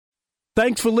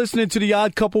Thanks for listening to the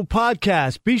Odd Couple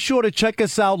podcast. Be sure to check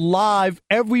us out live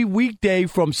every weekday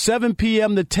from 7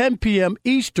 p.m. to 10 p.m.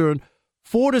 Eastern,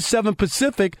 4 to 7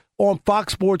 Pacific on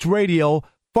Fox Sports Radio.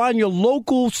 Find your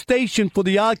local station for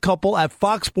the Odd Couple at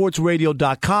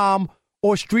foxsportsradio.com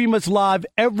or stream us live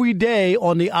every day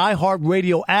on the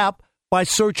iHeartRadio app by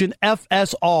searching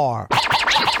FSR. Now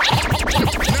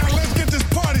let's get this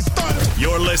party started.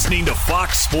 You're listening to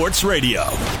Fox Sports Radio.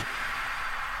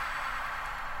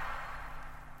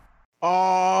 Oh,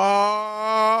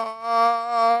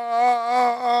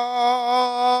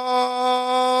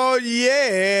 yeah.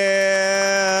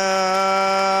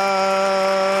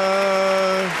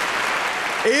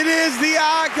 It is the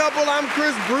Odd Couple. I'm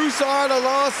Chris Broussard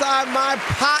alongside my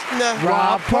partner,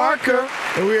 Rob Parker.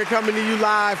 And we are coming to you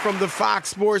live from the Fox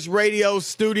Sports Radio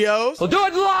studios. We'll do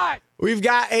it live. We've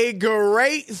got a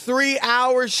great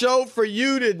 3-hour show for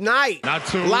you tonight. Not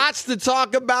too. Lots to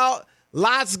talk about,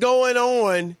 lots going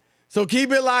on. So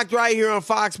keep it locked right here on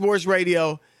Fox Sports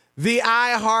Radio, the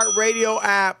iHeartRadio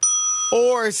app,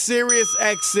 or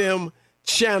SiriusXM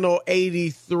Channel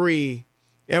 83.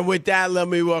 And with that, let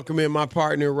me welcome in my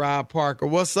partner, Rob Parker.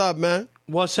 What's up, man?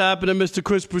 What's happening, Mr.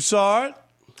 Chris Broussard?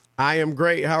 I am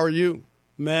great. How are you?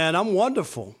 Man, I'm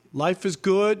wonderful. Life is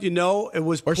good. You know, it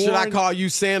was Or should I call you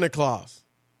Santa Claus?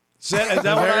 Is that what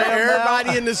I am now?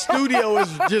 Everybody in the studio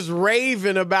is just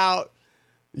raving about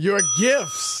your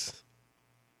gifts.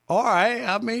 All right.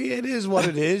 I mean, it is what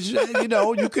it is. You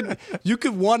know, you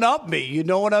could one up me. You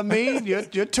know what I mean?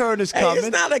 Your turn is coming. Hey,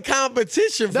 it's not a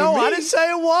competition for me. No, I didn't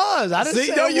say it was.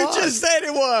 You just said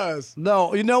it was.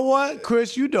 No, you know what,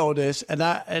 Chris? You know this, and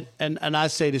I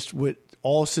say this with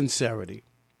all sincerity.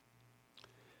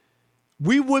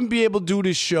 We wouldn't be able to do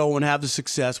this show and have the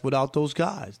success without those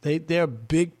guys. They're a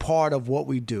big part of what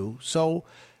we do. So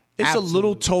it's Absolutely. a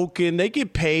little token. They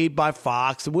get paid by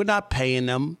Fox, and we're not paying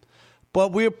them,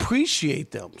 but we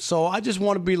appreciate them. So I just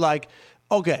want to be like,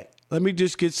 okay, let me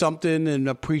just get something and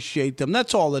appreciate them.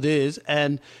 That's all it is.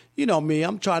 And you know me,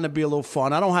 I'm trying to be a little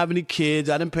fun. I don't have any kids.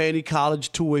 I didn't pay any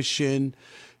college tuition.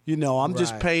 You know, I'm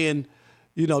just paying,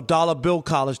 dollar bill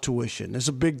college tuition. There's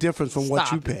a big difference from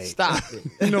what you pay. Stop it.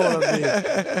 You know what I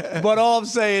mean? But all I'm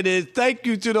saying is thank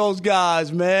you to those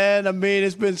guys, man. I mean,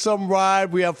 it's been some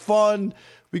ride. We have fun.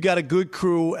 We got a good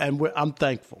crew, and I'm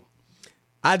thankful.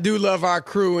 I do love our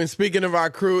crew. And speaking of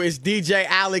our crew, it's DJ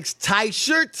Alex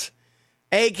Teichert,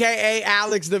 a.k.a.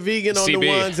 Alex the Vegan on CB, the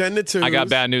ones and the twos. I got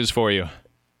bad news for you.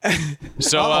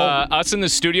 So us in the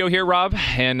studio here, Rob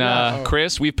and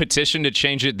Chris, we've petitioned to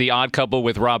change it the Odd Couple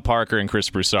with Rob Parker and Chris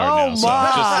Broussard now.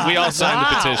 So we all signed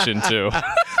the petition too.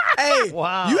 Hey,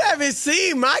 you haven't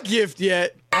seen my gift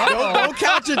yet. Don't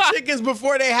count your chickens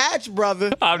before they hatch,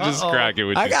 brother. I'm just cracking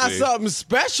with you. I got something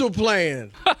special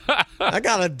planned. I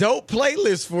got a dope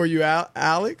playlist for you,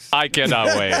 Alex. I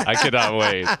cannot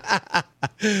wait.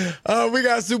 We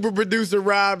got super producer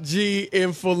Rob G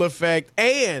in full effect.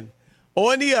 And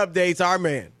on the updates, our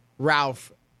man,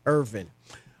 Ralph Irvin.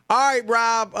 All right,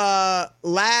 Rob,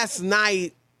 last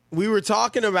night we were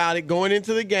talking about it going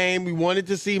into the game. We wanted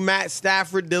to see Matt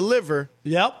Stafford deliver.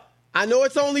 Yep. I know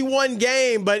it's only one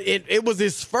game, but it was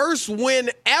his first win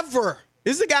ever.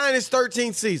 This is a guy in his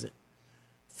 13th season.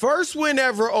 First win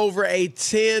ever over a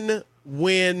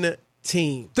 10-win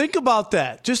team. Think about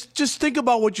that. Just think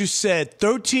about what you said.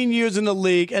 13 years in the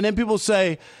league, and then people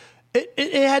say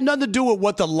it had nothing to do with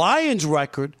what the Lions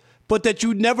record, but that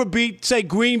you never beat, say,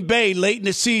 Green Bay late in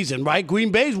the season, right?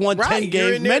 Green Bay's won 10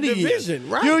 games many years.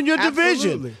 Right. You're in your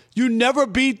division. Absolutely. You never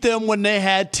beat them when they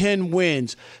had 10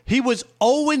 wins. He was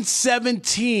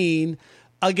 0-17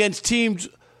 against teams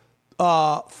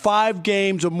 5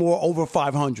 games or more over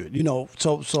 500.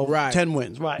 So right. 10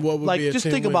 wins, right? What would like, be a just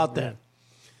 10 think win, about that.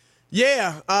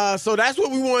 Yeah, so that's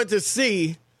what we wanted to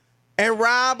see. And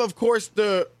Rob, of course,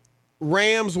 the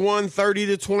Rams won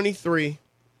 30-23.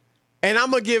 And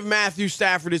I'm going to give Matthew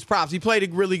Stafford his props. He played a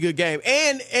really good game.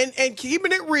 And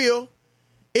keeping it real,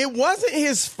 it wasn't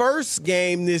his first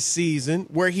game this season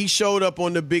where he showed up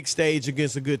on the big stage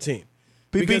against a good team.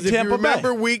 Because if you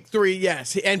remember week 3,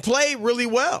 yes, and played really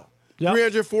well. Yep.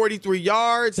 343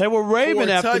 yards. They were raving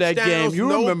after that game.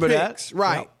 You remember picks. that.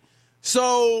 Right. Yep.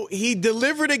 So he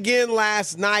delivered again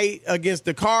last night against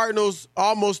the Cardinals,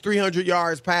 almost 300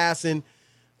 yards passing,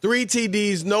 3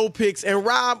 TDs, no picks. And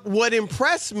Rob, what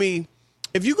impressed me,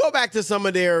 if you go back to some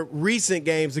of their recent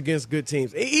games against good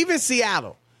teams, even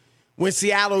Seattle, when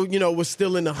Seattle, was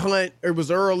still in the hunt, it was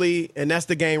early, and that's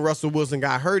the game Russell Wilson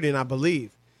got hurt in, I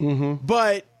believe. Mm-hmm.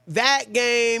 But that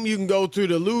game, you can go through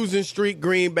the losing streak,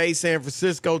 Green Bay, San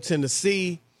Francisco,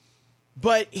 Tennessee.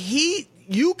 But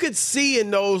you could see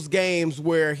in those games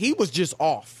where he was just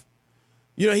off.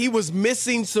 he was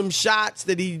missing some shots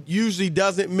that he usually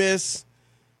doesn't miss,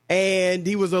 and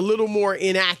he was a little more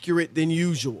inaccurate than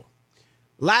usual.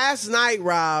 Last night,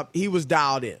 Rob, he was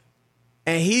dialed in,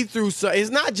 and he threw some.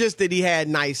 It's not just that he had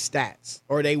nice stats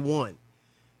or they won.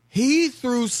 He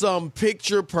threw some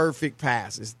picture-perfect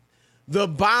passes. The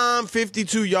bomb,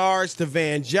 52 yards to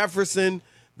Van Jefferson,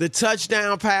 the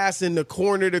touchdown pass in the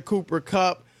corner to Cooper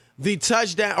Kupp, the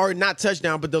touchdown, or not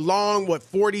touchdown, but the long,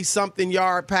 40-something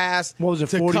yard pass what was it,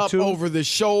 to 42? Kupp over the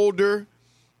shoulder.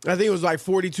 I think it was like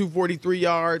 42, 43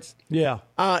 yards. Yeah.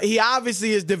 He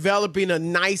obviously is developing a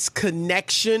nice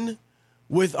connection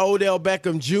with Odell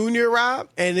Beckham Jr., Rob,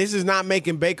 and this is not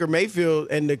making Baker Mayfield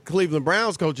and the Cleveland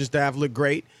Browns coaching staff look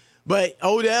great, but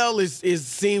Odell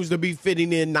seems to be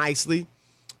fitting in nicely.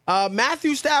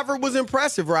 Matthew Stafford was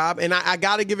impressive, Rob, and I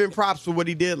got to give him props for what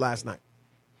he did last night.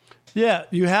 Yeah,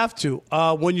 you have to.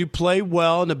 When you play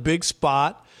well in a big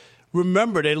spot,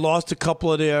 remember they lost a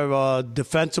couple of their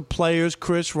defensive players,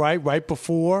 Chris, right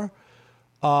before.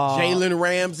 Jalen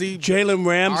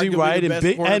Ramsey, right,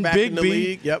 and Big B.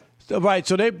 League. Yep. Right,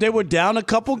 so they were down a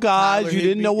couple guys. Tyler you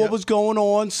didn't know what was going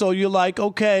on, so you're like,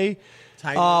 okay,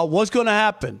 what's going to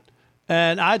happen?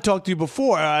 And I talked to you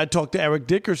before. I talked to Eric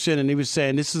Dickerson, and he was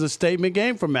saying this is a statement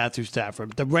game for Matthew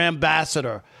Stafford, the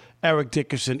Rambassador, Eric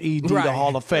Dickerson, ED, right. The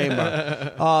Hall of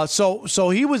Famer. So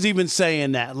he was even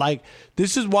saying that. Like,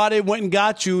 this is why they went and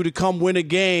got you to come win a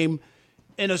game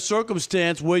in a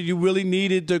circumstance where you really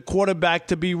needed the quarterback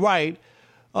to be right.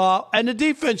 And the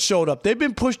defense showed up. They've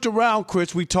been pushed around,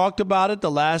 Chris. We talked about it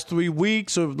the last 3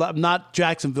 weeks, or not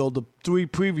Jacksonville, the 3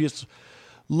 previous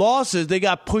losses. They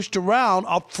got pushed around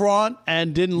up front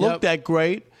and didn't look that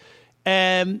great.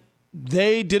 And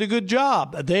they did a good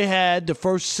job. They had the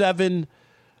first 7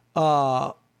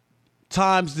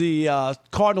 times the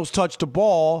Cardinals touched the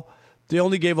ball, they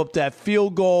only gave up that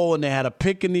field goal, and they had a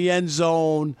pick in the end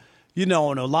zone, and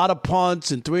a lot of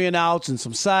punts and 3 and outs and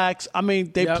some sacks. I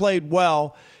mean, they played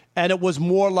well, and it was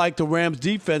more like the Rams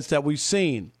defense that we've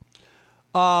seen.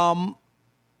 Kyler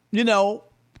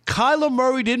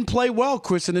Murray didn't play well,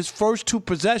 Chris, in his first 2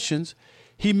 possessions.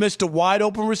 He missed a wide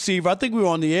open receiver. I think we were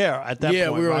on the air at that point. Yeah,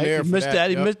 we were on the air. He missed that.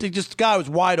 He missed it. Just the guy was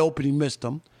wide open. He missed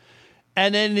him.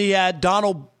 And then he had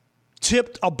Donald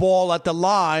tipped a ball at the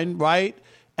line, right?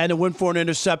 And it went for an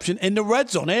interception in the red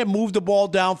zone. They had moved the ball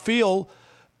downfield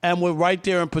and were right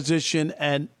there in position,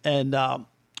 and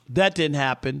that didn't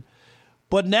happen.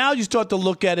 But now you start to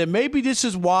look at it. Maybe this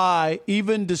is why,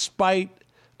 even despite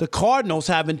the Cardinals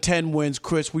having 10 wins,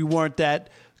 Chris, we weren't that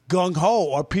gung-ho,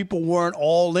 or people weren't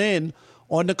all in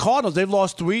on the Cardinals. They've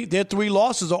lost 3. Their 3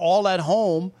 losses are all at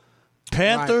home.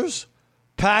 Panthers,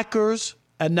 Packers,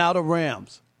 and now the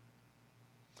Rams.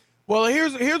 Well,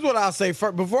 here's what I'll say.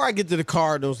 Before I get to the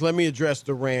Cardinals, let me address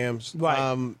the Rams.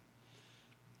 Right.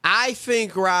 I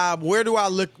think, Rob, where do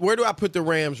I put the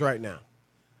Rams right now?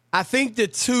 I think the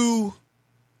 2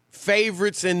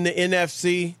 favorites in the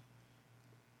NFC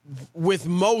with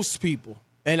most people,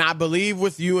 and I believe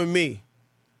with you and me,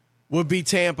 would be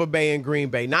Tampa Bay and Green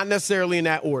Bay. Not necessarily in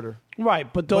that order.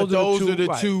 Right, but those are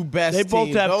the 2 best teams. They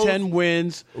both have 10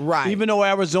 wins. Right. Even though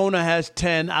Arizona has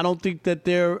 10, I don't think that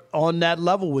they're on that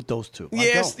level with those 2.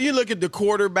 Yes, you look at the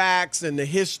quarterbacks and the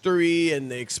history and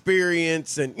the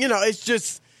experience, and, it's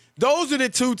just those are the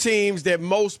 2 teams that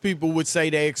most people would say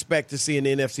they expect to see in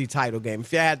the NFC title game,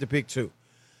 if you had to pick 2.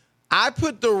 I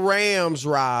put the Rams,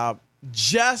 Rob,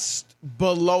 just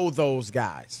below those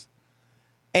guys.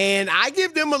 And I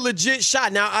give them a legit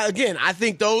shot. Now, again, I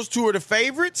think those 2 are the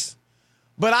favorites,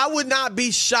 but I would not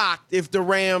be shocked if the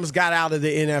Rams got out of the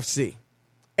NFC.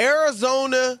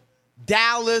 Arizona,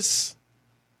 Dallas,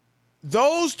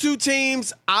 those 2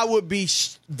 teams, I would be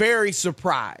very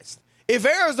surprised. If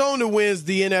Arizona wins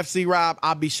the NFC, Rob,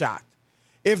 I'd be shocked.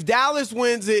 If Dallas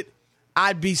wins it,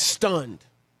 I'd be stunned.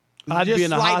 I'd just be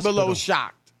in a like hospital. Below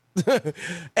shocked.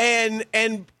 and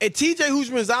TJ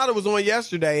Houshmandzadeh was on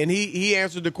yesterday, and he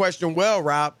answered the question well,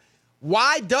 Rob.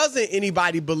 Why doesn't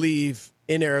anybody believe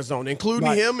in Arizona,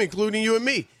 including him, including you and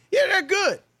me? Yeah, they're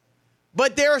good.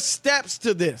 But there are steps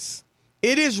to this.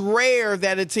 It is rare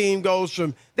that a team goes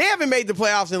from – they haven't made the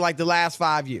playoffs in like the last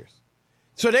 5 years.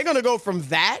 So they're going to go from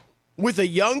that with a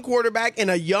young quarterback and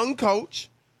a young coach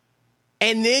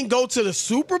and then go to the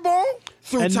Super Bowl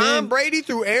through Tom Brady,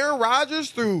 through Aaron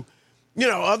Rodgers, through –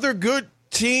 other good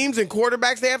teams and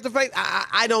quarterbacks they have to face.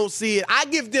 I don't see it. I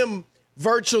give them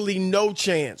virtually no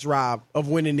chance, Rob, of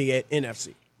winning the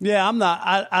NFC. Yeah, I'm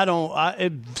not. I don't.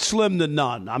 It's slim to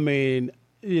none. I mean,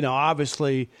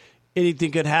 obviously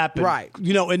anything could happen. Right.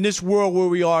 In this world where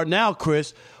we are now,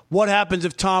 Chris, what happens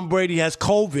if Tom Brady has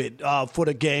COVID for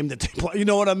the game that they play? You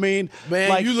know what I mean?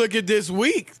 Man, you look at this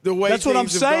week, the way that's what I'm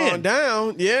things have saying. gone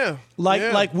down. Yeah.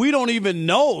 Like we don't even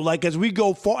know. Like as we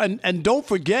go forward, and don't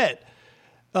forget,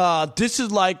 this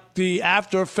is like the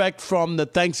after effect from the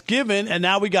Thanksgiving, and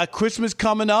now we got Christmas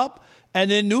coming up, and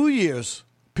then New Year's.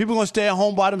 People going to stay at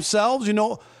home by themselves, you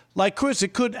know. Like Chris,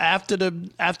 it could after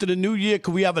the New Year.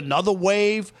 Could we have another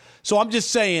wave? So I'm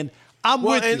just saying, I'm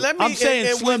with you. I'm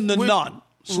saying slim to none.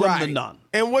 Slim to none.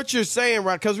 And what you're saying,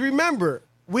 right? Because remember,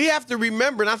 we have to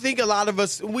remember, and I think a lot of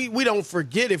us we don't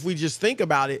forget if we just think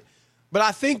about it, but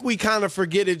I think we kind of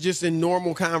forget it just in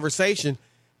normal conversation.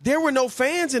 There were no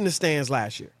fans in the stands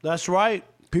last year. That's right.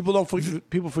 People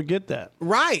forget that.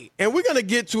 Right. And we're going to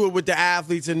get to it with the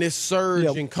athletes and this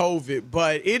surge in COVID,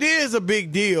 but it is a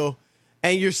big deal,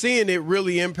 and you're seeing it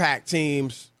really impact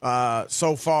teams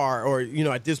so far, or, you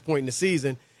know, at this point in the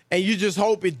season, and you just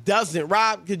hope it doesn't.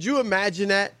 Rob, could you imagine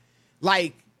that?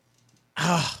 Like,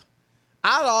 I'd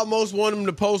almost want them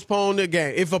to postpone the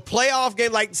game. If a playoff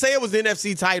game, like say it was the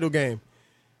NFC title game,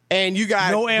 and you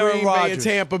got no Aaron Green Rodgers. Bay and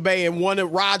Tampa Bay, and one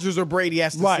of Rodgers or Brady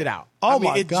has to sit out. Oh,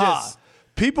 my God.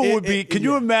 People would be. Can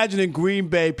you imagine in Green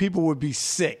Bay? People would be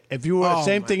sick if you were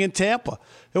same thing in Tampa.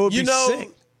 It would be sick.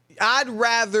 I'd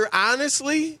rather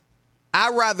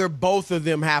both of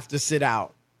them have to sit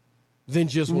out than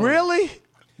just one. Really?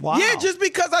 Wow. Yeah, just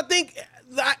because I think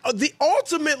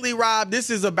ultimately, Rob, this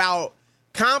is about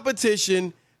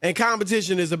competition, and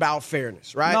competition is about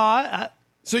fairness, right? No,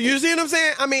 so you see what I'm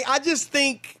saying? I mean, I just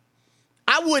think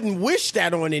I wouldn't wish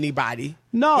that on anybody.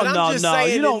 No.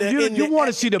 You want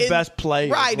to see the best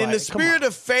players. Right. In the spirit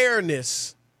of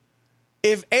fairness,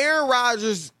 if Aaron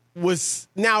Rodgers was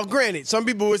 – now, granted, some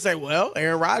people would say, well,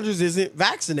 Aaron Rodgers isn't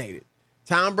vaccinated.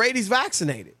 Tom Brady's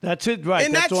vaccinated. That's it, right.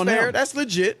 And that's fair. Him. That's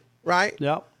legit, right?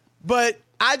 Yep. But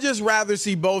I just rather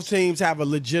see both teams have a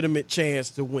legitimate chance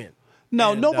to win.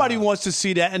 No, nobody wants to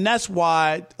see that. And that's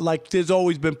why, like, there's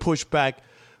always been pushback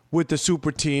with the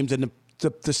super teams and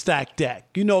the stacked deck.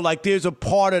 You know, like there's a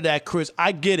part of that, Chris.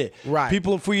 I get it. Right.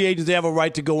 People are free agents. They have a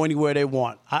right to go anywhere they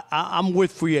want. I'm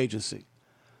with free agency.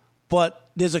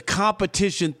 But there's a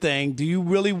competition thing. Do you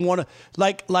really want to –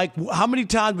 like how many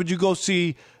times would you go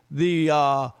see the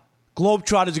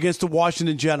Globetrotters against the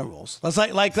Washington Generals? That's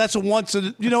like that's a once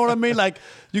 – you know what I mean? Like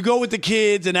you go with the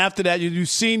kids, and after that you've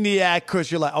seen the act,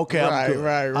 Chris. You're like, okay, I'm good.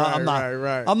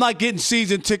 Right. I'm not getting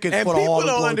season tickets and for the Harlem Globetrotters. And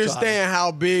people don't understand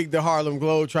how big the Harlem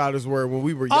Globetrotters were when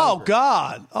we were younger.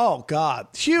 Oh, God.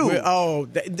 Huge.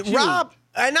 Rob,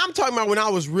 and I'm talking about when I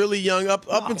was really young, up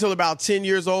until about 10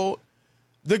 years old.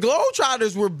 The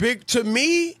Globetrotters were big. To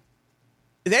me,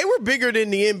 they were bigger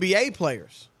than the NBA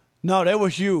players. No, they were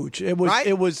huge. It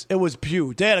was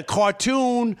huge. They had a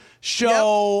cartoon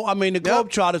show. Yep. I mean, the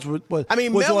Globetrotters was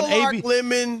Meadowlark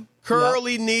Lemon,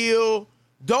 Curly Neal.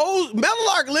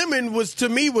 Meadowlark Lemon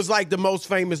was like the most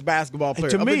famous basketball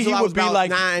player. To me, he would be like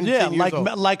 10 years old.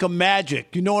 like a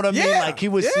Magic. You know what I mean? Like he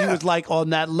was like on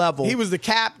that level. He was the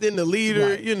captain, the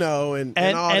leader, you know, and all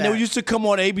that. And it used to come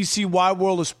on ABC Wide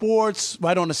World of Sports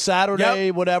right on a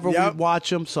Saturday, whatever. We'd watch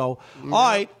them. So, all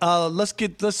right,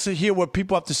 let's hear what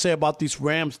people have to say about this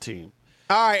Rams team.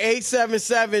 All right,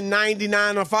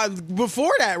 877-9905.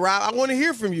 Before that, Rob, I want to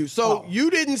hear from you. So you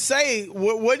didn't say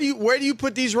where do you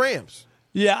put these Rams?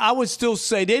 Yeah, I would still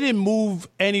say they didn't move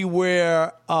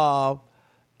anywhere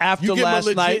after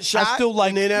last night. Shot I still like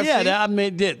in the NFC? Yeah, I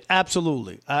mean, did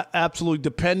absolutely,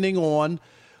 depending on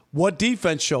what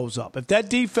defense shows up. If that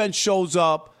defense shows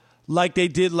up like they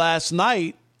did last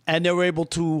night, and they were able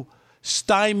to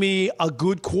stymie a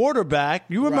good quarterback,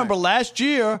 you remember last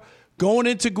year going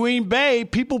into Green Bay,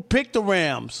 people picked the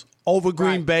Rams over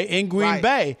Green Bay in Green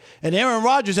Bay, and Aaron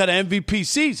Rodgers had an MVP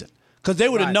season. Because they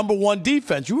were the number one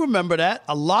defense. You remember that?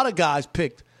 A lot of guys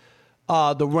picked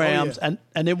the Rams, and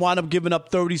they wound up giving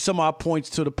up 30-some-odd points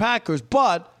to the Packers.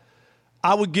 But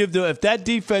I would give them – if that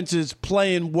defense is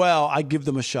playing well, I'd give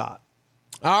them a shot.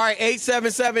 All right,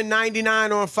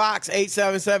 877-99 on Fox,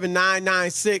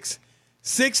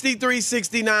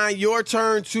 877-996-6369. Your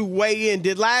turn to weigh in.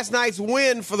 Did last night's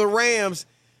win for the Rams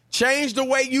change the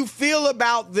way you feel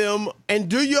about them, and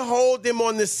do you hold them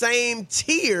on the same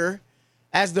tier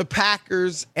as the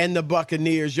Packers and the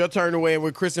Buccaneers? Your turn to weigh in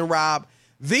with Chris and Rob,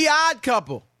 The Odd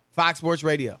Couple, Fox Sports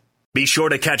Radio. Be sure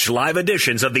to catch live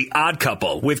editions of The Odd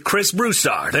Couple with Chris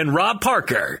Broussard and Rob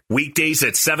Parker. Weekdays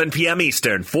at 7 p.m.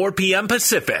 Eastern, 4 p.m.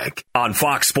 Pacific on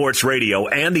Fox Sports Radio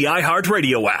and the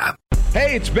iHeartRadio app.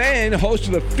 Hey, it's Ben, host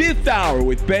of the Fifth Hour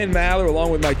with Ben Maller,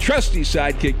 along with my trusty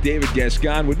sidekick, David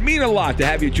Gascon. Would mean a lot to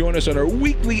have you join us on our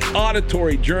weekly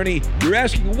auditory journey. You're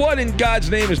asking, what in God's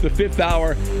name is the Fifth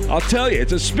Hour? I'll tell you,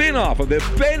 it's a spin-off of the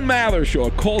Ben Maller Show,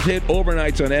 a cult hit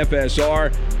overnights on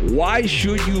FSR. Why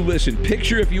should you listen?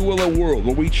 Picture, if you will, a world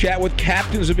where we chat with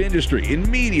captains of industry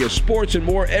in media, sports, and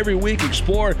more every week.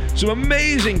 Explore some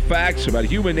amazing facts about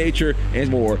human nature and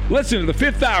more. Listen to the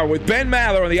Fifth Hour with Ben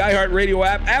Maller on the iHeartRadio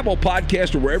app, Apple Podcast,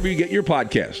 or wherever you get your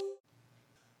podcast.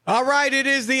 All right, it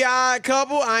is the Odd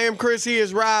Couple. I am Chris. He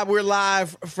is Rob. We're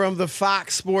live from the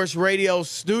Fox Sports Radio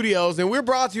studios, and we're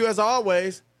brought to you, as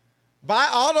always, by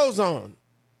AutoZone.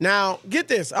 Now, get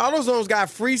this. AutoZone's got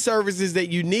free services that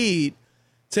you need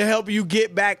to help you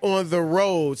get back on the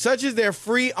road, such as their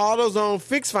free AutoZone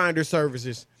Fix Finder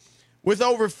services. With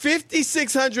over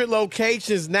 5,600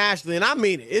 locations nationally, and I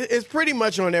mean it, it's pretty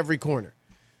much on every corner.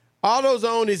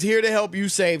 AutoZone is here to help you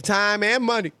save time and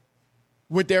money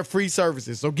with their free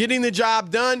services. So getting the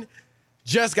job done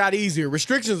just got easier.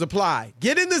 Restrictions apply.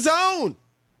 Get in the zone.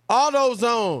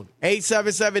 AutoZone,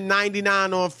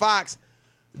 877-99 on Fox.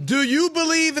 Do you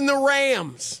believe in the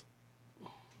Rams?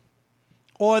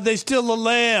 Or are they still the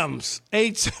Lambs?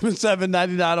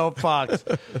 877-99 on Fox.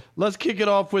 Let's kick it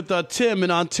off with Tim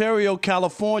in Ontario,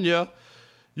 California.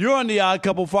 You're on the Odd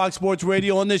Couple Fox Sports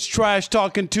Radio on this Trash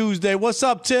Talking Tuesday. What's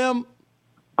up, Tim?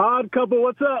 Odd Couple,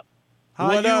 what's up?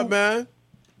 What up, man?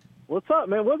 What's up,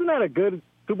 man? Wasn't that a good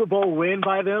Super Bowl win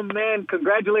by them, man?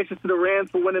 Congratulations to the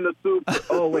Rams for winning the Super.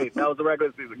 Oh, wait, that was a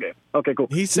regular season game. Okay, cool.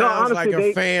 He sounds like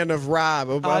a fan of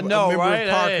Rob. I know, right?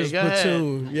 Parker's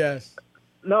platoon. Yes.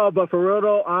 No, but for real,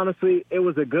 though, honestly, it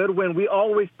was a good win. We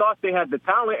always thought they had the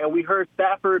talent, and we heard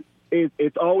Stafford,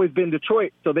 it's always been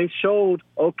Detroit. So they showed,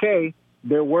 okay,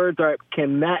 their words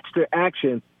can match their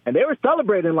actions. And they were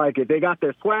celebrating like it. They got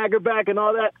their swagger back and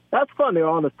all that. That's fun. They were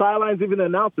on the sidelines. Even the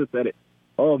announcers said it.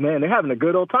 Oh, man, they're having a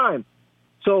good old time.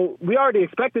 So we already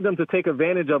expected them to take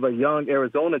advantage of a young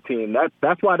Arizona team.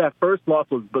 That's why that first loss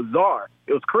was bizarre.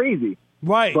 It was crazy.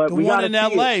 Right, but the one in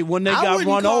L.A. when they got run over. I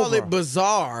wouldn't call it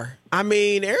bizarre. I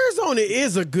mean, Arizona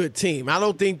is a good team. I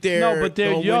don't think they're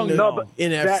young.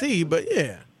 NFC, but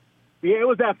yeah. Yeah, it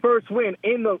was that first win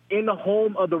in the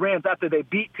home of the Rams after they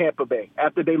beat Tampa Bay.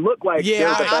 After they looked like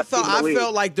I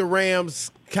felt like the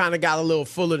Rams kind of got a little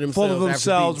full of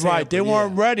themselves. Right? They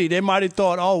weren't ready. They might have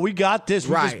thought, "Oh, we got this.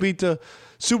 We just beat the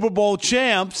Super Bowl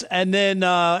champs," and then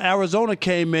Arizona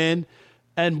came in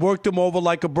and worked them over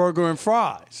like a burger and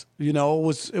fries. You know,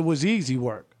 it was easy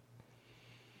work.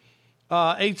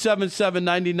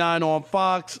 877-99 on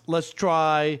Fox. Let's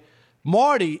try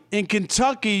Marty in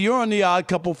Kentucky. You're on the Odd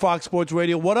Couple Fox Sports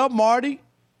Radio. What up, Marty?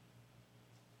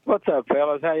 What's up,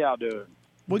 fellas? How y'all doing?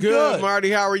 We're good,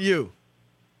 Marty. How are you?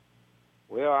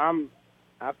 Well,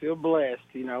 I feel blessed.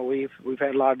 You know, we've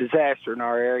had a lot of disaster in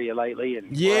our area lately,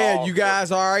 and you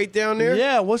guys all right down there?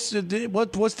 Yeah. What's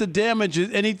the damage?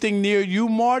 Is anything near you,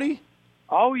 Marty?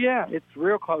 Oh yeah, it's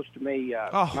real close to me.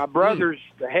 My brother's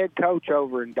the head coach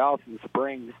over in Dawson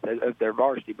Springs of their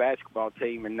varsity basketball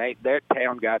team, and their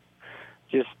town got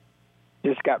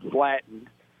just got flattened.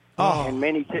 And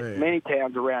many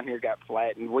towns around here got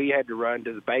flattened. We had to run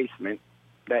to the basement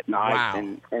that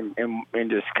night and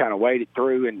just kind of wade it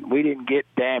through, and we didn't get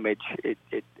damage.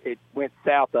 It went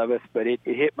south of us, but it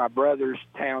hit my brother's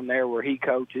town there where he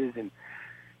coaches, and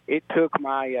it took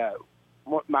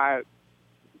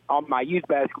on my youth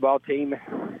basketball team,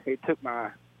 it took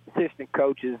my assistant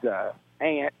coach's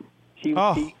aunt. She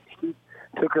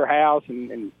took her house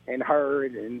and her,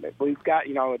 and we've got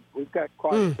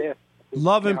quite a death.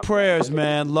 Love and prayers,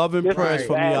 man. Love and prayers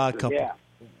from the Odd Couple. Yeah.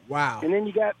 Wow. And then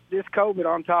you got this COVID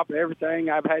on top of everything.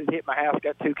 I've had it hit my house.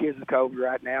 Got 2 kids with COVID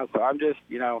right now, so I'm just,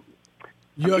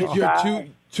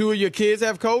 two of your kids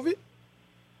have COVID?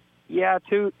 Yeah,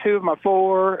 two of my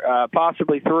 4,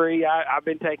 possibly 3. I've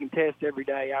been taking tests every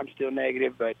day. I'm still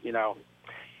negative, but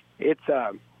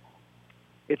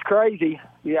it's crazy.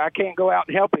 Yeah, I can't go out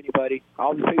and help anybody.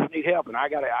 All the people need help, and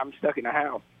I'm stuck in the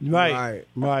house. Right.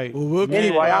 Well, we'll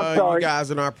keep I'm sorry. you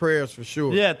guys in our prayers for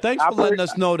sure. Yeah, thanks for letting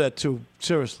us know that too.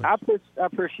 Seriously, I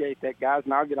appreciate that, guys.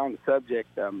 And I'll get on the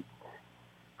subject.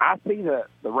 I see the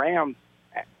Rams,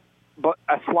 but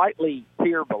a slightly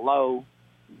tier below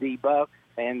the Bucs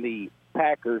and the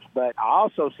Packers, but I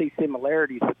also see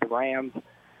similarities with the Rams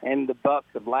and the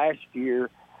Bucs of last year.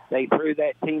 They threw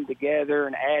that team together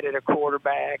and added a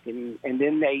quarterback, and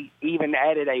then they even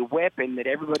added a weapon that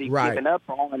everybody's given up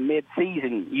on in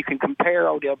mid-season. You can compare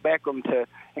Odell Beckham to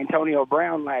Antonio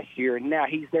Brown last year, and now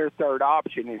he's their third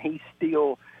option, and he's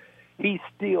still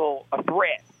a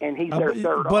threat, and he's their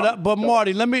third option. But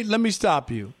Marty, let me stop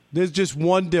you. There's just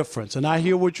one difference, and I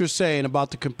hear what you're saying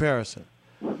about the comparison.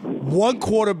 One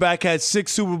quarterback had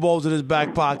 6 Super Bowls in his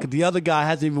back pocket. The other guy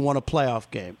hasn't even won a playoff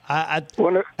game.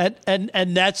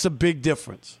 And that's a big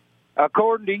difference.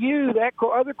 According to you, that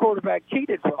other quarterback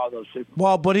cheated for all those Super Bowls.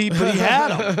 Well, but he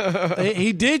had them.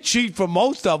 He did cheat for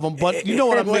most of them, but you know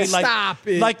what I mean.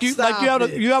 Like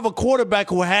you have a quarterback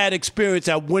who had experience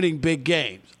at winning big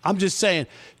games. I'm just saying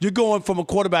you're going from a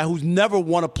quarterback who's never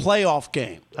won a playoff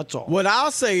game. That's all. What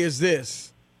I'll say is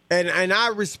this, and I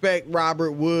respect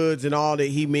Robert Woods and all that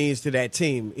he means to that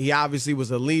team. He obviously was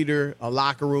a leader, a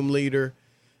locker room leader,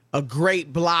 a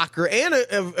great blocker, and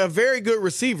a very good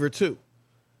receiver too.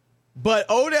 But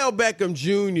Odell Beckham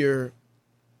Jr.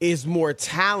 is more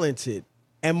talented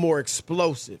and more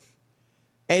explosive.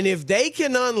 And if they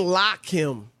can unlock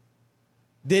him,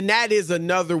 then that is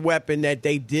another weapon that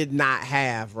they did not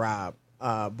have, Rob,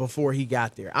 before he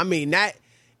got there. I mean, that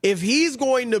if he's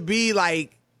going to be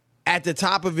like at the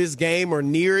top of his game or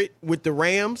near it with the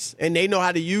Rams and they know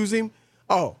how to use him,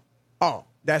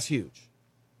 that's huge.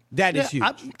 That is huge.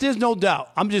 There's no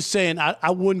doubt. I'm just saying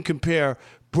I wouldn't compare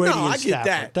Brady and Stafford. I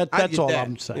get that. That's all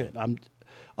I'm saying. Yeah.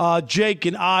 Jake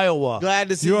in Iowa. Glad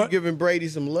to see you giving Brady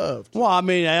some love. Well, I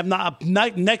mean, I'm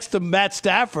not next to Matt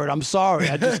Stafford. I'm sorry.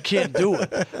 I just can't do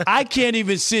it. I can't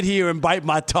even sit here and bite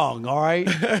my tongue, all right?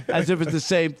 As if it's the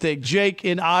same thing. Jake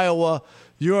in Iowa,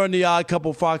 you're on the Odd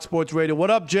Couple Fox Sports Radio.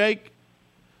 What up, Jake?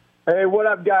 Hey, what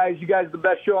up, guys? You guys are the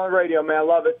best show on the radio, man. I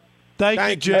love it. Thank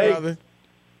you, Jake.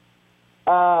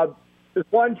 Brother. There's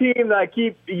one team that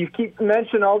you keep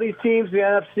mentioning all these teams, the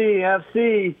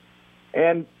NFC,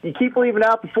 and you keep leaving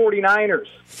out the 49ers.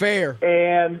 Fair.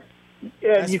 And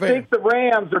you think the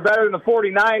Rams are better than the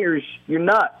 49ers, you're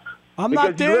nuts. I'm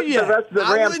not there yet.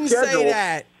 I wouldn't say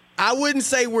that. I wouldn't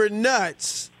say we're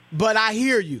nuts, but I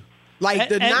hear you. Like,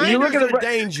 the Niners are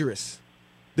dangerous.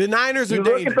 The Niners are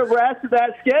dangerous. You look at the rest of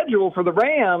that schedule for the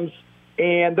Rams,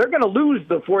 and they're going to lose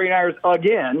the 49ers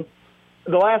again.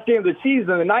 The last game of the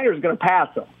season, the Niners are going to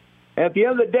pass them. And at the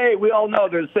end of the day, we all know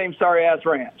they're the same sorry-ass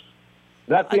Rams.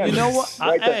 That's the end. You know what?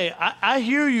 I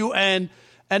hear you, and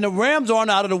the Rams aren't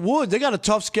out of the woods. They got a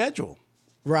tough schedule.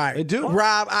 Right. They do.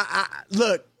 Rob,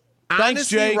 look, Thanks,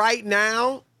 honestly, Jake. right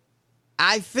now,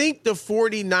 I think the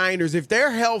 49ers, if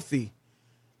they're healthy,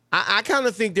 I kind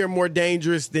of think they're more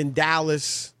dangerous than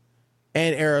Dallas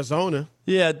and Arizona.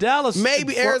 Yeah, Dallas.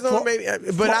 Maybe Arizona,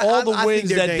 but all the wins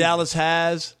that dangerous. Dallas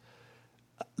has,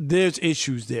 there's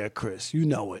issues there, Chris. You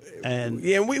know it. And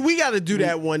we got to do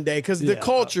that one day because the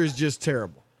culture is just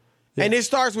terrible. Yeah. And it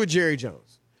starts with Jerry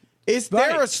Jones.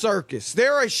 They're a circus.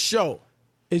 They're a show.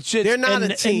 It's just, they're not a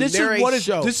team. They're a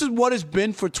show. This is what it's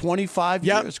been for 25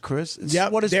 years, Chris.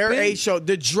 They're a show.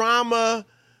 The drama,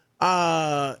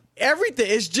 everything.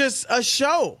 It's just a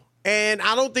show. And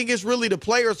I don't think it's really the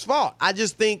players' fault. I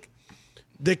just think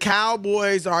the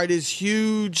Cowboys are this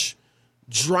huge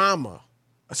drama,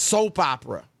 a soap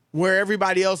opera, where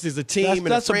everybody else is a team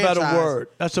and a franchise. That's a better word.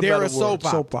 They're a soap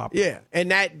opera. Yeah,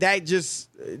 and that just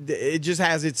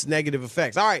has its negative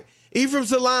effects. All right, Ephraim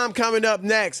Salaam coming up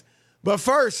next. But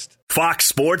first, Fox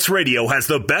Sports Radio has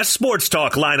the best sports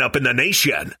talk lineup in the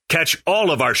nation. Catch all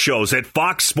of our shows at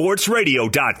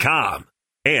foxsportsradio.com.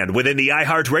 And within the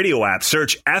iHeartRadio app,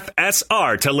 search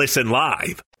FSR to listen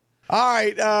live. All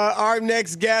right, our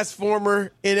next guest,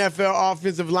 former NFL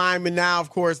offensive lineman, now, of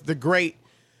course, the great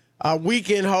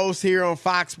weekend host here on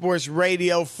Fox Sports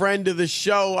Radio, friend of the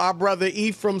show, our brother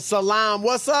Ephraim Salaam.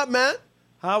 What's up, man?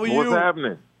 How are you? What's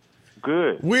happening?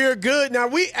 Good. We're good. Now,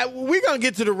 we're going to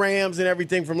get to the Rams and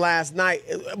everything from last night,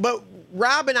 but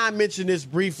Rob and I mentioned this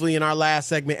briefly in our last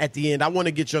segment at the end. I want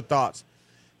to get your thoughts.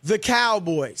 The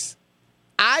Cowboys.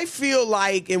 I feel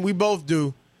like, and we both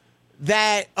do,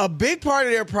 that a big part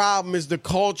of their problem is the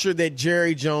culture that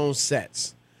Jerry Jones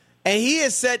sets. And he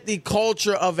has set the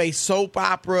culture of a soap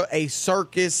opera, a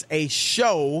circus, a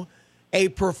show, a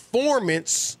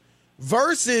performance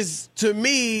versus, to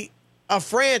me, a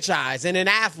franchise and an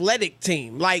athletic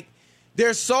team. Like,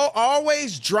 there's so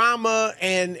always drama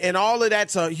and all of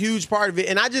that's a huge part of it.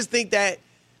 And I just think that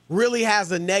really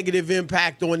has a negative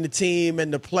impact on the team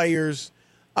and the players.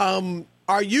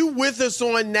 Are you with us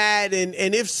on that? And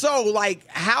if so, like,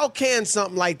 how can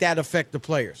something like that affect the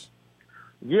players?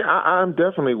 Yeah, I'm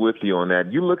definitely with you on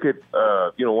that. You look at,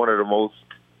 one of the most,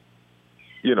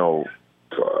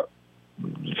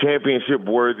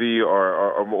 championship-worthy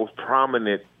or most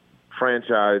prominent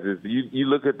franchises. You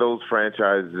look at those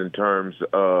franchises in terms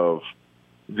of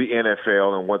the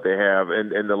NFL and what they have,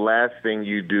 and the last thing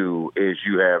you do is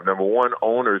you have, number one,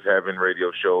 owners having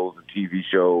radio shows and TV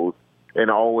shows, and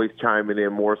always chiming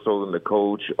in more so than the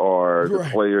coach or the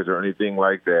players or anything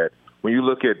like that. when you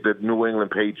look at the New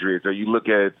England Patriots or you look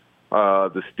at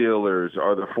the Steelers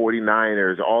or the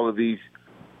 49ers, all of these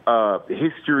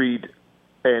historied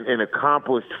and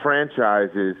accomplished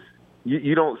franchises,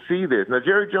 you don't see this. Now,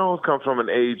 Jerry Jones comes from an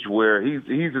age where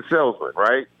he's a salesman,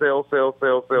 right? Sell,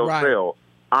 Right. sell.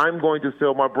 I'm going to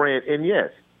sell my brand. And,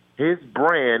 yes, his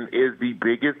brand is the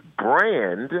biggest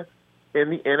brand in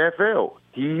the NFL.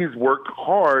 He's worked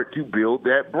hard to build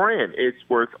that brand. It's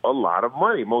worth a lot of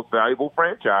money, most valuable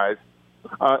franchise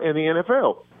in the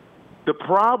NFL. The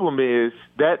problem is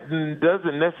that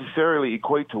doesn't necessarily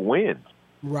equate to wins.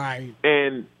 Right.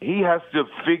 And he has to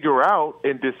figure out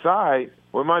and decide,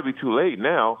 well, it might be too late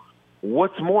now,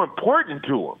 what's more important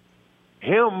to him.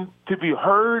 Him to be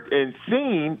heard and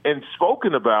seen and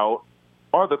spoken about,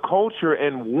 or the culture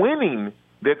and winning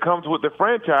that comes with the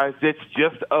franchise that's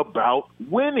just about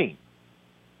winning.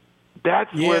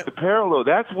 That's where the parallel,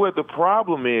 that's where the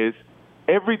problem is.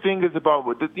 Everything is about,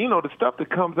 the stuff that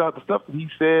comes out, the stuff that he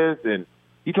says, and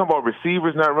you talking about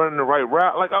receivers not running the right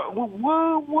route. Like,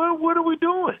 what are we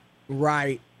doing?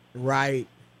 Right.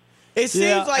 It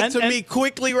seems like to me,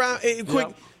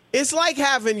 it's like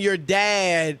having your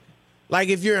dad, like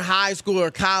if you're in high school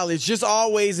or college, just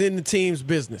always in the team's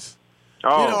business.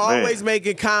 Oh, man. Always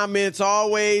making comments,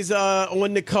 always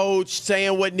on the coach,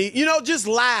 saying what just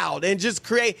loud and just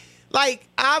create. Like,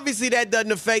 obviously that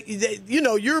doesn't affect,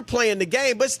 you're playing the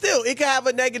game, but still, it can have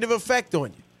a negative effect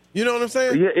on you. You know what I'm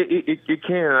saying? Yeah, it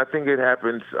can. I think it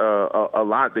happens a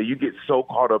lot that you get so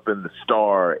caught up in the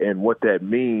star and what that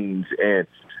means and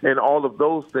all of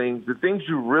those things. The things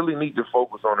you really need to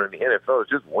focus on in the NFL is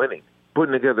just winning,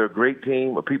 putting together a great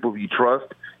team of people you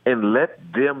trust, and let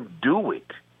them do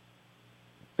it.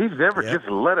 He's never just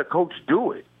let a coach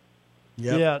do it.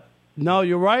 Yep. Yeah. No,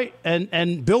 you're right.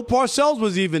 And Bill Parcells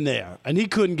was even there, and he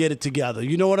couldn't get it together.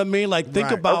 You know what I mean? Like,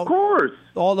 think about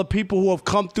all the people who have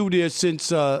come through there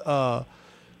since with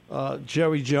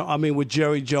Jerry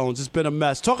Jones. It's been a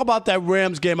mess. Talk about that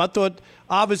Rams game. I thought,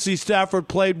 obviously, Stafford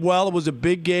played well. It was a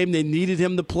big game. They needed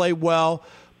him to play well.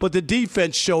 But the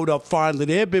defense showed up finally.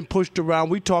 They had been pushed around.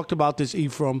 We talked about this,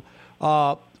 Ephraim.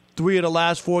 3 of the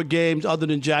last 4 games, other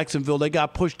than Jacksonville, they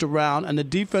got pushed around, and the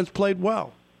defense played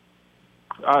well.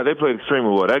 They played extremely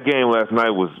well. That game last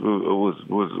night was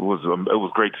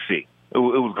great to see. It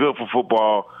was good for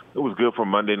football. It was good for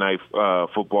Monday Night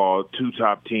Football. 2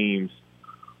 top teams.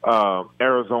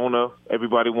 Arizona.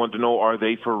 Everybody wanted to know: are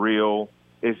they for real?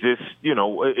 Is this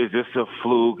a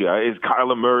fluke? Is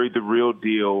Kyler Murray the real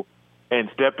deal? And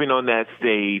stepping on that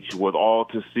stage with all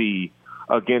to see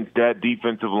against that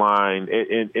defensive line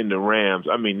in the Rams.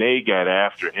 I mean, they got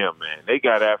after him, man. They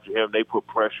got after him. They put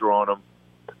pressure on him.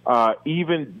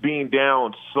 Even being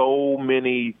down so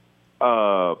many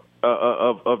of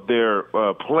their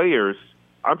players,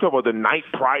 I'm talking about the night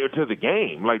prior to the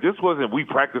game. Like, this wasn't we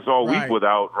practiced all week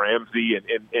without Ramsey and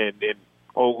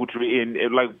Ogletree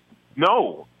and like,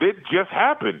 no, it just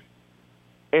happened.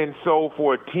 And so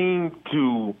for a team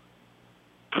to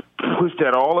push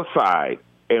that all aside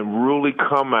and really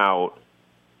come out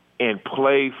and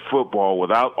play football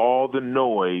without all the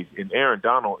noise, and Aaron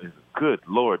Donald is good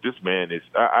Lord, this man is.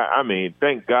 I mean,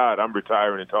 thank God I'm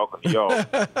retiring and talking to y'all.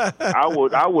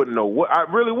 I wouldn't know what. I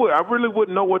really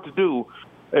wouldn't know what to do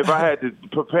if I had to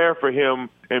prepare for him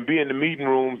and be in the meeting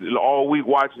rooms all week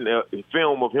watching a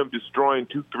film of him destroying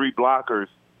 2-3 blockers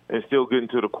and still getting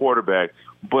to the quarterback.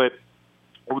 But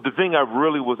the thing I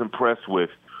really was impressed with,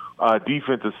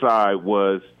 defensive side,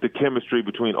 was the chemistry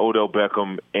between Odell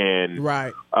Beckham and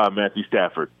Matthew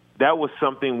Stafford. That was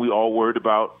something we all worried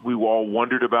about. We all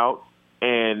wondered about.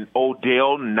 And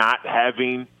Odell not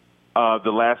having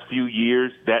the last few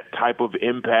years that type of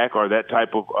impact or that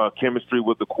type of chemistry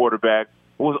with the quarterback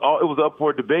it was up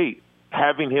for debate.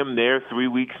 Having him there 3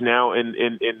 weeks now in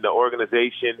the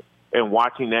organization and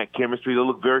watching that chemistry, they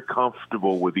look very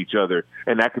comfortable with each other,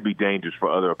 and that could be dangerous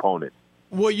for other opponents.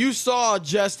 Well, you saw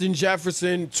Justin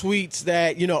Jefferson tweets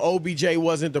that, OBJ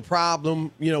wasn't the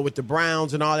problem, with the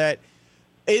Browns and all that.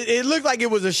 It looked like it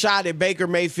was a shot at Baker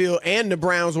Mayfield and the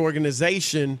Browns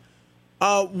organization.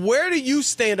 Where do you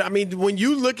stand? I mean, when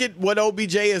you look at what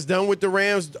OBJ has done with the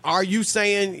Rams, are you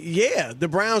saying, the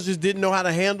Browns just didn't know how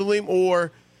to handle him?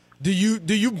 Or do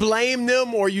you blame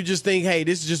them, or you just think, hey,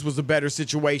 this just was a better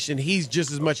situation? He's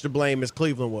just as much to blame as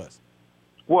Cleveland was.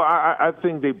 Well, I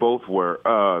think they both were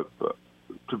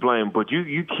to blame, but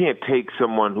you can't take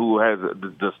someone who has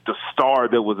the star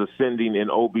that was ascending in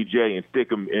OBJ and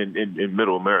stick him in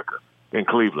Middle America, in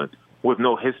Cleveland, with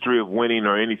no history of winning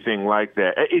or anything like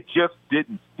that. It just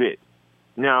didn't fit.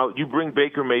 Now, you bring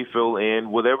Baker Mayfield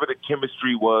in, whatever the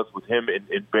chemistry was with him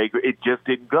and Baker, it just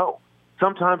didn't go.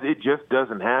 Sometimes it just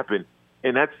doesn't happen.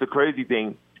 And that's the crazy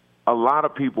thing. A lot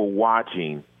of people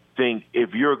watching think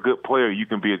if you're a good player, you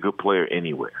can be a good player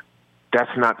anywhere.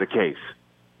 That's not the case.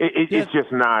 It's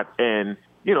just not. And,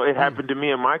 it happened to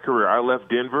me in my career. I left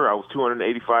Denver. I was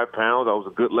 285 pounds. I was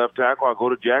a good left tackle. I go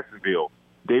to Jacksonville.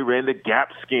 They ran the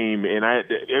gap scheme, and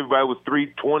everybody was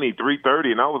 320,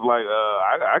 330, and I was like,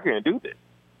 I can't do this.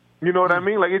 You know what I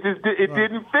mean? Like, it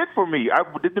didn't fit for me.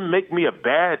 It didn't make me a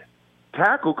bad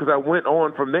tackle because I went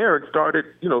on from there and started,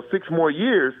 6 more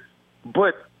years.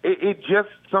 But it just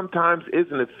sometimes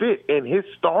isn't a fit. And his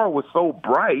star was so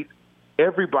bright,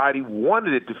 everybody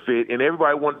wanted it to fit, and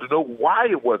everybody wanted to know why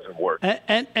it wasn't working.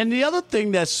 And the other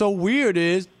thing that's so weird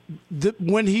is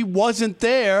when he wasn't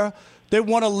there, they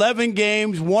won 11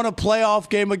 games, won a playoff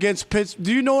game against Pittsburgh.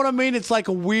 Do you know what I mean? It's like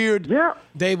a weird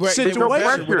situation. No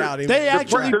pressure. They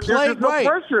actually played no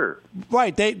pressure.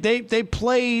 Right. They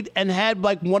played and had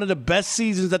like one of the best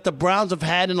seasons that the Browns have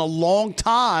had in a long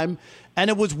time, and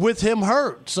it was with him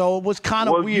hurt. So it was kind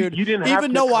of weird. You didn't have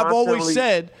Even though I've always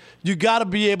said you got to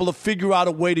be able to figure out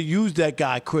a way to use that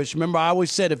guy, Chris. Remember, I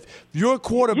always said if you're a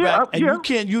quarterback and you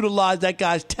can't utilize that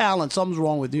guy's talent, something's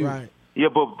wrong with you. Right. Yeah,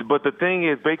 but the thing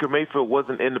is, Baker Mayfield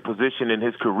wasn't in the position in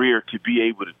his career to be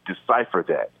able to decipher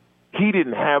that. He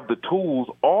didn't have the tools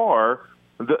or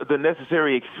the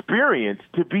necessary experience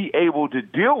to be able to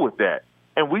deal with that.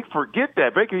 And we forget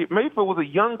that. Baker Mayfield was a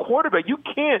young quarterback. You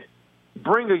can't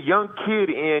bring a young kid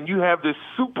in, you have this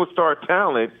superstar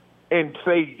talent, and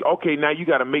say, okay, now you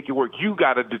got to make it work. You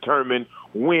got to determine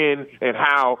when and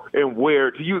how and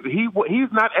where to use it.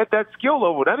 He's not at that skill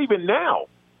level, not even now.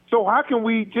 So how can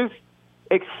we just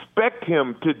expect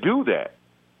him to do that?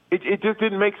 It just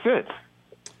didn't make sense.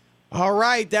 All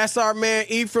right, that's our man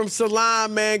Ephraim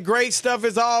Salaam, man. Great stuff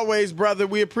as always, brother.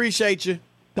 We appreciate you.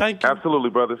 Thank you.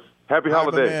 Absolutely, brothers. Happy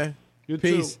holidays.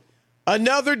 Peace.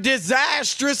 Another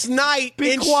disastrous night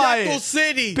in Shekel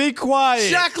City. Be quiet.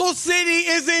 Shekel City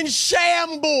is in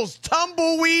shambles.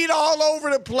 Tumbleweed all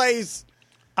over the place.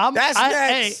 That's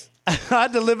next. I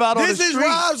had to live out on the street. This is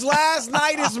Rob's last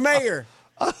night as mayor.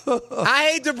 I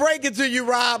hate to break it to you,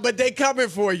 Rob, but they coming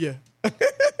for you.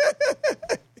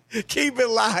 Keep it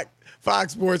locked.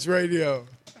 Fox Sports Radio.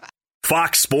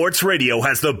 Fox Sports Radio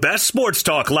has the best sports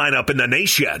talk lineup in the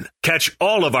nation. Catch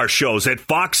all of our shows at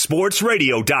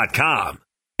foxsportsradio.com.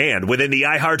 And within the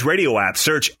iHeartRadio app,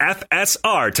 search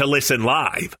FSR to listen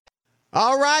live.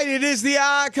 All right, it is the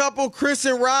Odd Couple, Chris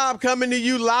and Rob, coming to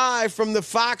you live from the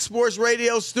Fox Sports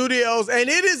Radio studios. And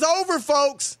it is over,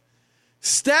 folks.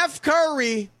 Steph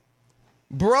Curry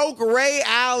broke Ray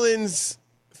Allen's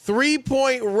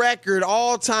three-point record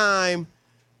all time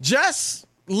just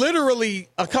literally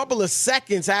a couple of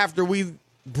seconds after we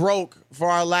broke for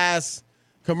our last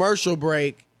commercial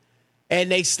break.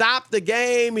 And they stopped the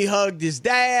game. He hugged his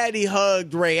dad. He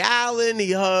hugged Ray Allen.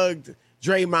 He hugged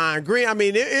Draymond Green. I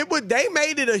mean, they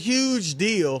made it a huge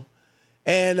deal.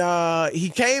 And he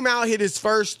came out, hit his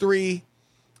first three.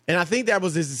 And I think that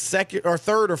was his second or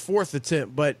third or fourth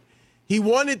attempt. But he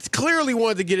clearly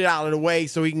wanted to get it out of the way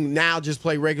so he can now just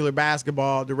play regular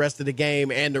basketball the rest of the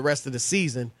game and the rest of the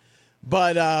season.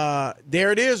 But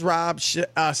there it is, Rob.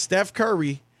 Steph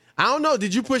Curry. I don't know.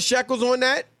 Did you put shekels on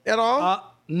that at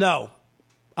all? No.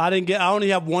 I only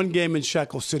have one game in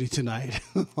Shekel City tonight.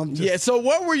 Yeah, so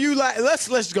what were you like?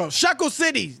 Let's go. Shekel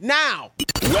City now.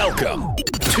 Welcome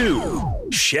to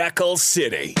Shekel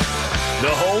City,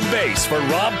 the home base for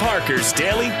Rob Parker's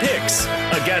daily picks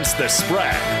against the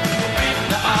spread.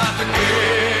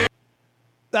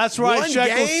 That's right,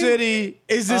 Shekel City.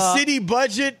 Is the city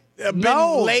budget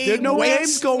no, there's no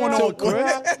games going on,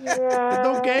 Chris. There's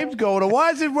no games going on. Why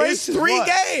is it racist? It's three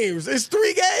games. It's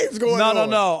 3 games going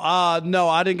on. No,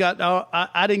 I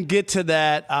didn't get to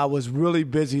that. I was really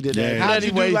busy today. How did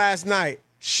you do last night?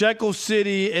 Shekel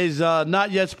City is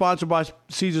not yet sponsored by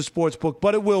Caesar Sportsbook,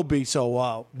 but it will be,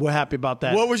 so we're happy about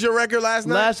that. What was your record last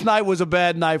night? Last night was a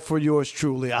bad night for yours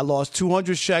truly. I lost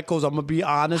 200 shekels. I'm going to be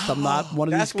honest. I'm not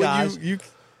one of these guys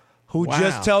who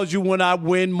just tells you when I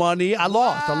win money. I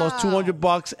lost. I lost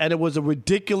 $200, and it was a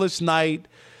ridiculous night.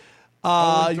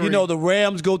 The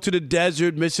Rams go to the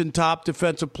desert, missing top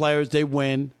defensive players. They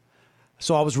win.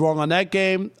 So I was wrong on that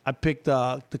game. I picked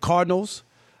the Cardinals.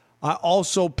 I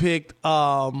also picked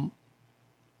what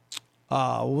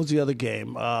was the other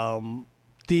game?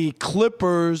 The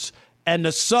Clippers and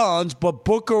the Suns, but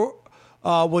Booker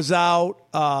was out.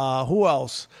 Who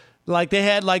else? Like they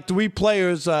had like 3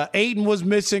 players. Ayton was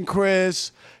missing,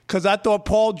 Chris, because I thought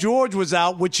Paul George was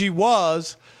out, which he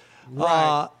was.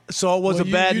 Right. So it was a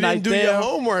bad night there. You didn't do your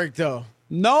homework though.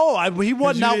 No, he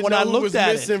wasn't out when I looked at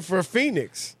it. Missing for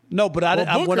Phoenix. No, but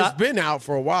Booker's been out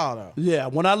for a while, though. Yeah,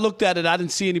 when I looked at it, I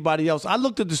didn't see anybody else. I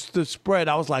looked at the spread.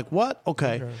 I was like, what?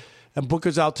 Okay. And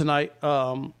Booker's out tonight. You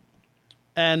the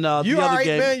all other right,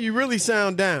 game, man? You really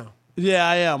sound down. Yeah,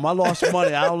 I am. I lost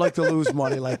money. I don't like to lose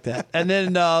money like that. And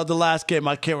then the last game,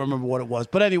 I can't remember what it was.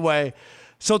 But anyway,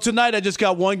 so tonight I just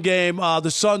got one game.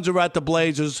 The Suns are at the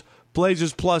Blazers.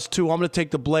 Blazers +2. I'm going to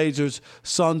take the Blazers.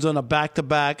 Suns on a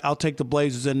back-to-back. I'll take the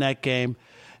Blazers in that game.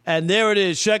 And there it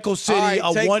is, Shekel City,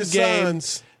 All right, a one the game.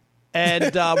 Suns.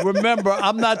 And remember,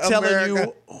 I'm not telling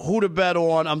you who to bet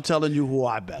on. I'm telling you who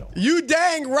I bet on. You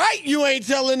dang right you ain't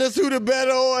telling us who to bet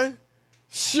on.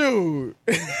 Shoot.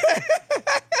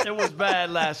 It was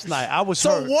bad last night. I was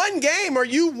hurt. So one game, are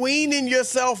you weaning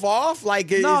yourself off?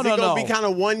 Like, is it going to be kind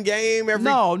of one game every 3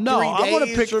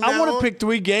 days I want to pick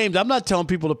 3 games. I'm not telling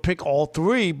people to pick all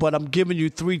 3, but I'm giving you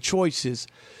 3 choices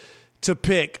to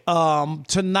pick.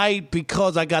 Tonight,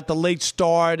 because I got the late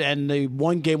start and the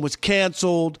one game was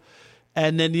canceled,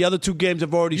 and then the other 2 games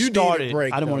have already started. Need a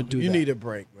break, I didn't want to do that. You need a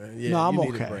break, man. Yeah, no, I'm you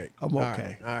okay. Need a break. I'm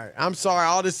okay. All right. I'm sorry.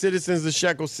 All the citizens of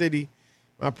Shekel City,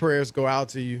 my prayers go out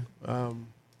to you.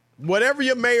 Whatever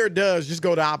your mayor does, just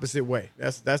go the opposite way.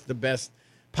 That's the best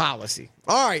policy.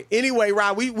 All right. Anyway,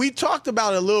 Rob, we talked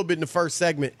about it a little bit in the first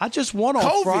segment. I just won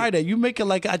on Friday. You make it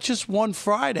like I just won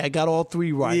Friday. I got all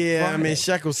 3 right. Yeah, Friday. I mean,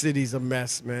 Shekel City's a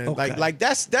mess, man. Okay. Like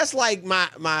that's like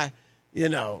my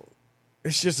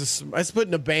it's just it's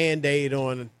putting a Band-Aid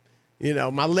on.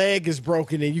 My leg is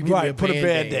broken and you give me a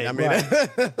Band-Aid. I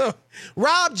mean,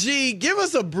 Rob G, give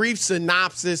us a brief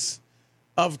synopsis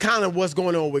of kind of what's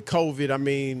going on with COVID. I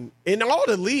mean, in all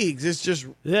the leagues, it's just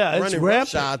running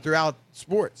roughshod throughout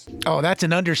sports. Oh, that's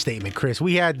an understatement, Chris.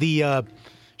 We had the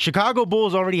Chicago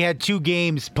Bulls already had 2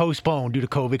 games postponed due to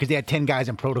COVID because they had 10 guys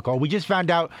in protocol. We just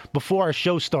found out before our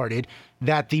show started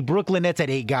that the Brooklyn Nets had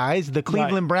 8 guys, the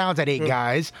Cleveland Browns had 8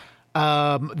 guys,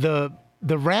 the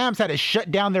Rams had to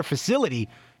shut down their facility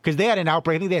because they had an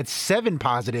outbreak. I think they had 7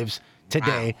 positives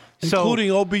today. Wow.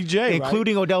 Including OBJ,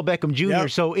 including Odell Beckham Jr. Yep.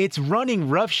 So it's running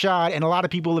roughshod, and a lot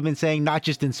of people have been saying, not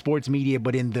just in sports media,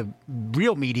 but in the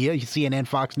real media, CNN,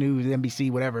 Fox News, NBC,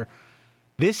 whatever,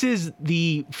 this is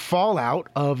the fallout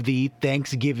of the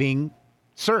Thanksgiving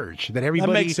surge that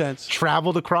everybody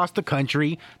traveled across the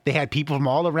country. They had people from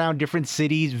all around different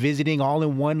cities visiting all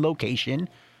in one location.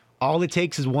 All it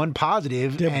takes is one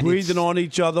positive. They're breathing on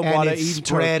each other while they're eating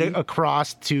spread turkey.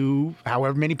 Across to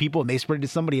however many people, and they spread it to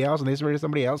somebody else, and they spread it to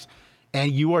somebody else.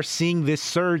 And you are seeing this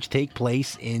surge take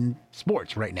place in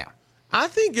sports right now. I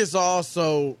think it's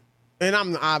also, and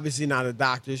I'm obviously not a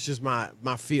doctor, it's just my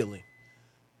feeling.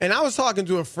 And I was talking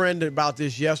to a friend about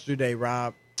this yesterday,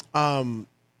 Rob.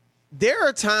 There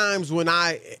are times when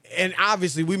and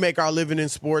obviously we make our living in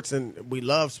sports and we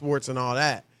love sports and all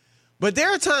that. But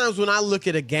there are times when I look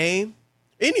at a game,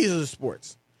 any of the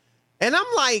sports, and I'm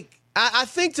like, I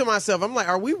think to myself, I'm like,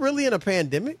 are we really in a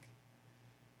pandemic?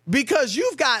 Because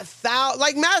you've got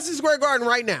like Madison Square Garden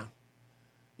right now.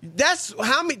 That's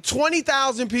how many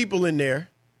 20,000 people in there.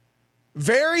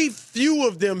 Very few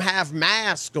of them have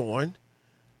masks on,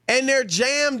 and they're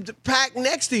jammed packed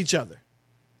next to each other.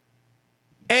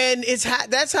 And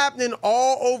that's happening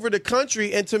all over the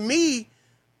country. And to me,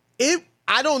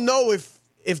 I don't know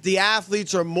if the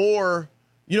athletes are more,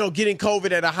 getting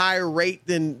COVID at a higher rate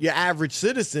than your average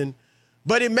citizen.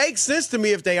 But it makes sense to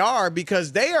me if they are,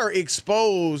 because they are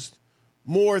exposed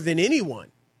more than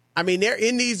anyone. I mean, they're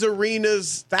in these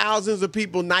arenas, thousands of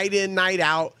people night in, night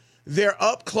out. They're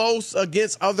up close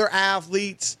against other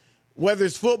athletes, whether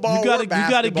it's football or basketball. You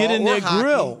got to get in their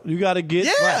grill. You got to get.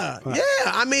 Yeah.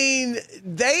 I mean,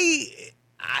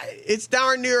 it's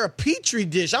darn near a petri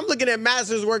dish. I'm looking at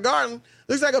Madison Square Garden.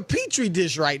 Looks like a petri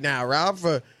dish right now, Rob,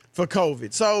 for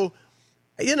COVID. So,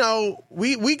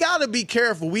 we got to be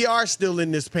careful. We are still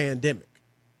in this pandemic.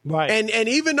 Right. And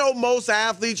even though most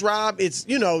athletes, Rob, it's,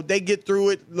 they get through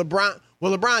it.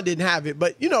 LeBron didn't have it,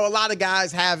 but, a lot of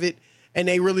guys have it and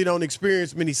they really don't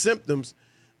experience many symptoms.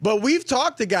 But we've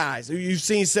talked to guys. You've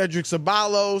seen Cedric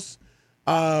Ceballos,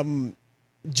 Joel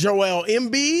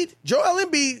Embiid. Joel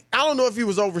Embiid, I don't know if he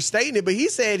was overstating it, but he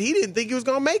said he didn't think he was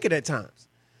going to make it at times.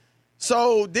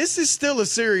 So this is still a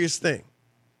serious thing.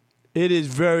 It is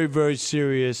very, very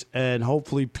serious, and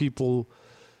hopefully people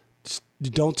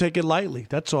don't take it lightly.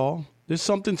 That's all. There's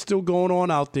something still going on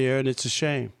out there, and it's a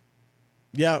shame.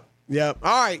 Yep.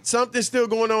 All right, something's still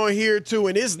going on here, too,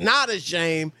 and it's not a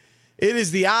shame. It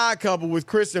is the Odd Couple with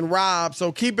Chris and Rob,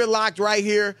 so keep it locked right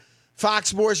here. Fox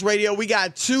Sports Radio. We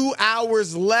got 2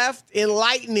 hours left.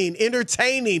 Enlightening,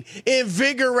 entertaining,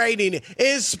 invigorating,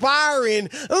 inspiring.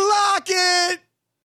 Lock it!